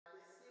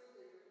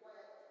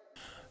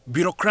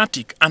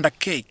Bureaucratic and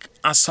archaic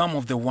are some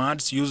of the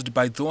words used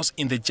by those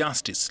in the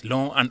justice,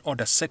 law and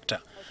order sector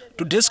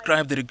to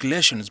describe the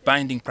regulations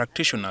binding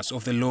practitioners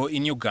of the law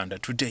in Uganda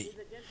today.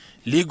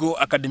 Legal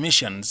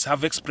academicians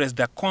have expressed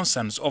their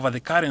concerns over the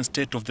current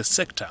state of the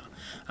sector,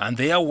 and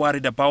they are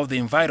worried about the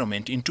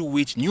environment into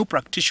which new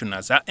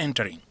practitioners are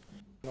entering.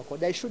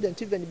 I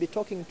shouldn't even be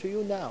talking to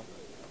you now,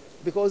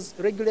 because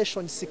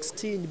Regulation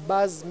 16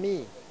 bars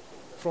me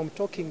from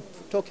talking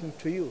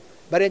to you.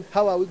 But then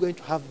how are we going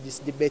to have this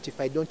debate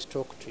if I don't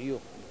talk to you?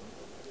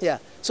 Yeah,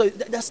 so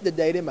that's the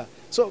dilemma.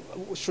 So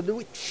should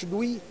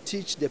we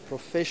teach the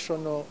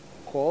professional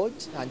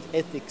code and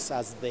ethics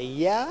as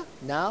they are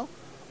now,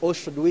 or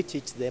should we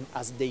teach them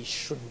as they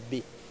should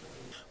be?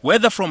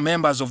 Whether from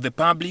members of the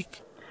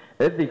public,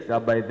 ethics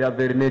are by their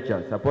very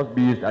nature supposed to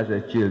be used as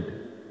a shield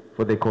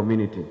for the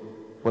community,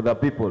 for the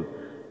people,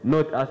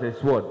 not as a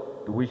sword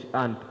to which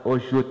hunt or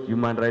shoot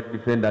human rights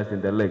defenders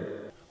in the leg.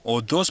 Or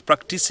those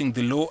practicing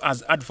the law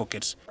as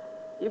advocates.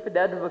 If the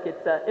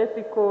advocates are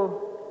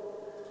ethical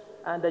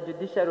and the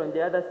judicial on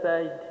the other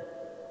side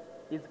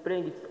is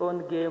playing its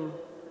own game,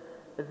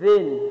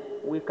 then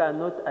we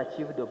cannot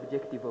achieve the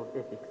objective of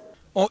ethics.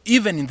 Or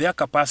even in their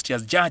capacity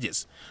as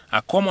judges,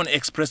 a common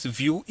expressed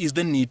view is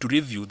the need to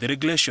review the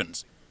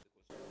regulations.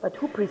 But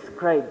who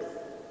prescribes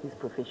this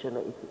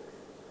professional ethics?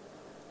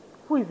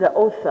 Who is the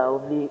author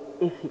of the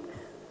ethics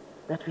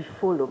that we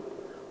follow?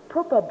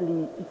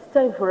 Probably it's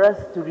time for us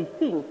to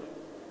rethink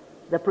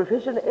the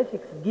professional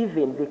ethics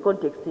given the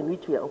context in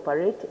which we are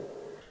operating.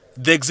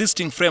 The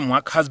existing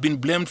framework has been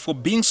blamed for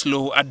being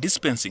slow at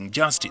dispensing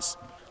justice.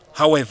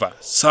 However,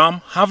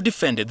 some have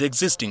defended the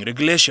existing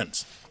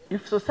regulations.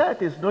 If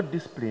society is not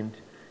disciplined,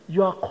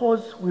 your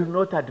cause will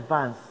not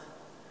advance,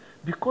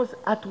 because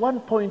at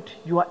one point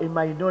you are a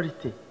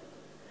minority.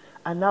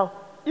 And now,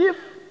 if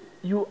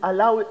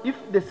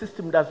the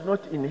system does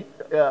not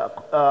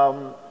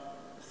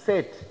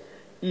set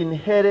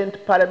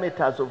inherent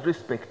parameters of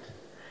respect,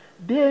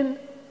 then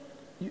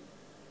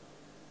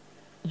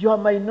your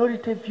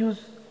minority views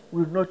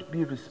will not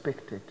be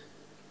respected,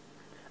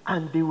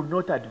 and they will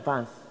not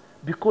advance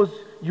because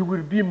you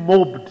will be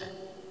mobbed.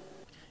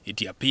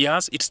 It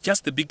appears it's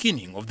just the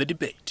beginning of the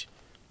debate.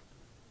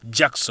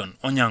 Jackson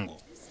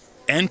Onyango,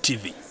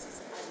 NTV.